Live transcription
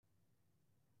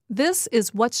This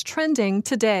is what's trending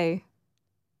today.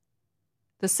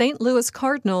 The St. Louis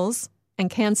Cardinals and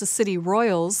Kansas City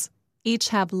Royals each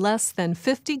have less than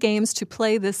 50 games to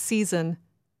play this season.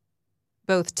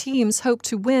 Both teams hope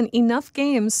to win enough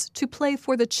games to play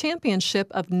for the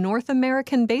championship of North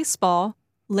American baseball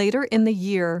later in the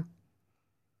year.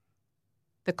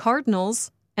 The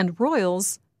Cardinals and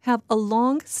Royals have a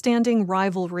long-standing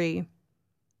rivalry.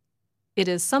 It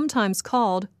is sometimes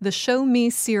called the Show Me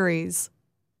Series.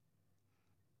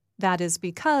 That is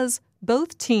because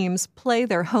both teams play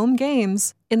their home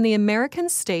games in the American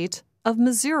state of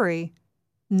Missouri,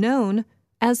 known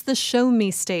as the Show Me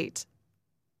State.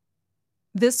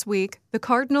 This week, the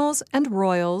Cardinals and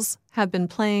Royals have been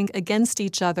playing against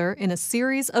each other in a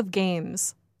series of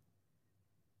games.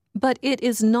 But it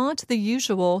is not the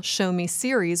usual Show Me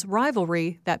Series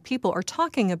rivalry that people are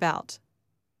talking about.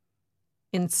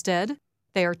 Instead,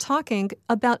 they are talking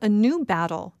about a new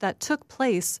battle that took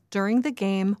place during the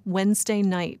game Wednesday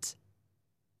night.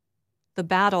 The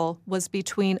battle was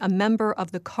between a member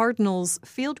of the Cardinals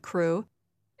field crew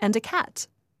and a cat.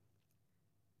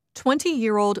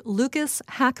 20-year-old Lucas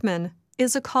Hackman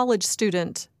is a college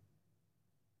student.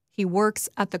 He works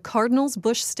at the Cardinals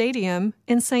Busch Stadium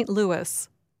in St. Louis.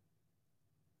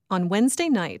 On Wednesday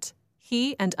night,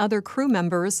 he and other crew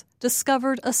members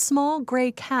discovered a small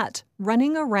gray cat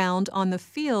running around on the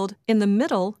field in the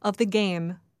middle of the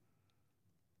game.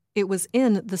 It was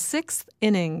in the 6th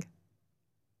inning.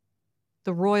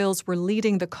 The Royals were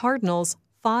leading the Cardinals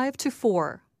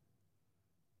 5-4.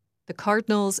 The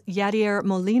Cardinals' Yadier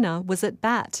Molina was at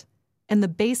bat, and the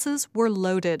bases were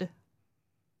loaded.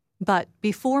 But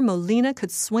before Molina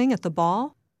could swing at the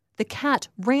ball, the cat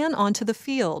ran onto the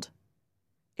field.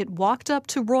 It walked up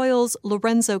to Royals'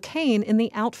 Lorenzo Cain in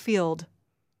the outfield.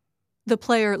 The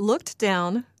player looked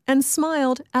down and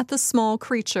smiled at the small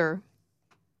creature.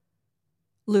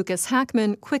 Lucas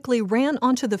Hackman quickly ran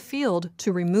onto the field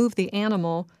to remove the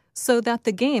animal so that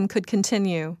the game could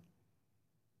continue.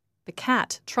 The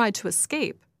cat tried to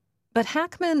escape, but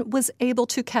Hackman was able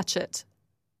to catch it.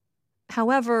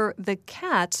 However, the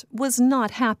cat was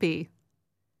not happy.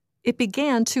 It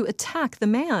began to attack the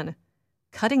man,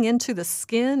 cutting into the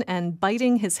skin and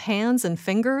biting his hands and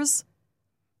fingers.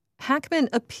 Hackman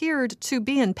appeared to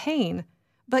be in pain,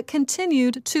 but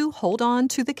continued to hold on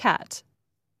to the cat.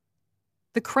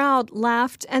 The crowd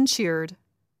laughed and cheered.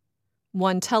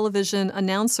 One television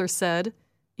announcer said,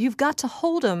 "You've got to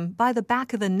hold him by the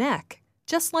back of the neck,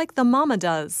 just like the mama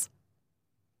does."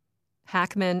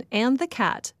 Hackman and the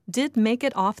cat did make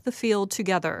it off the field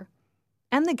together,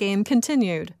 and the game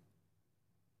continued.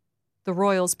 The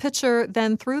Royals pitcher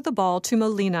then threw the ball to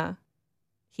Molina.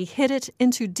 He hit it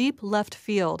into deep left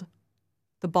field.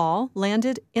 The ball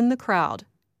landed in the crowd.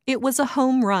 It was a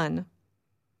home run.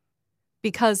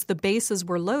 Because the bases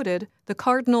were loaded, the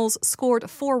Cardinals scored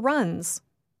 4 runs.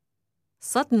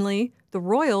 Suddenly, the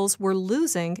Royals were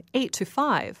losing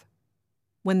 8-5.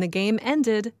 When the game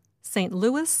ended, St.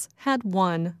 Louis had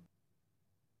won.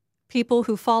 People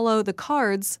who follow the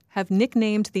Cards have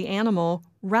nicknamed the animal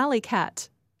Rally Cat.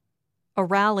 A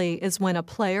rally is when a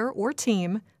player or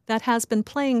team that has been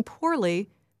playing poorly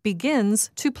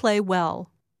begins to play well.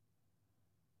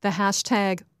 The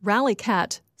hashtag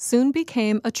RallyCat soon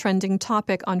became a trending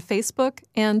topic on Facebook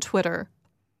and Twitter.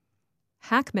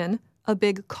 Hackman, a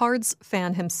big Cards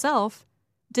fan himself,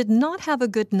 did not have a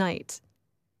good night.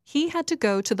 He had to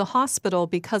go to the hospital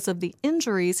because of the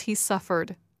injuries he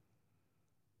suffered.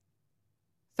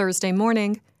 Thursday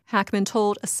morning, Hackman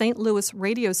told a St. Louis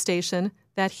radio station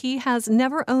that he has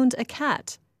never owned a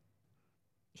cat.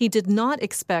 He did not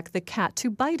expect the cat to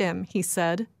bite him, he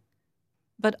said.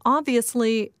 But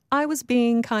obviously, I was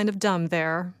being kind of dumb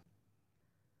there.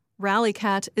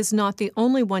 RallyCat is not the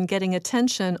only one getting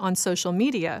attention on social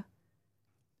media.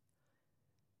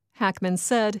 Hackman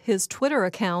said his Twitter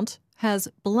account has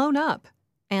blown up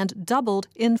and doubled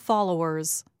in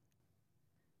followers.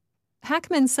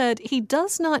 Hackman said he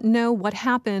does not know what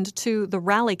happened to the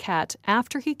Rally Cat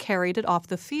after he carried it off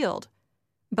the field,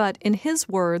 but in his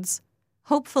words,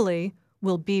 hopefully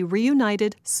we'll be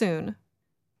reunited soon.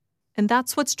 And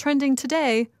that's what's trending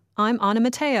today. I'm Anna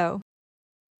Matteo.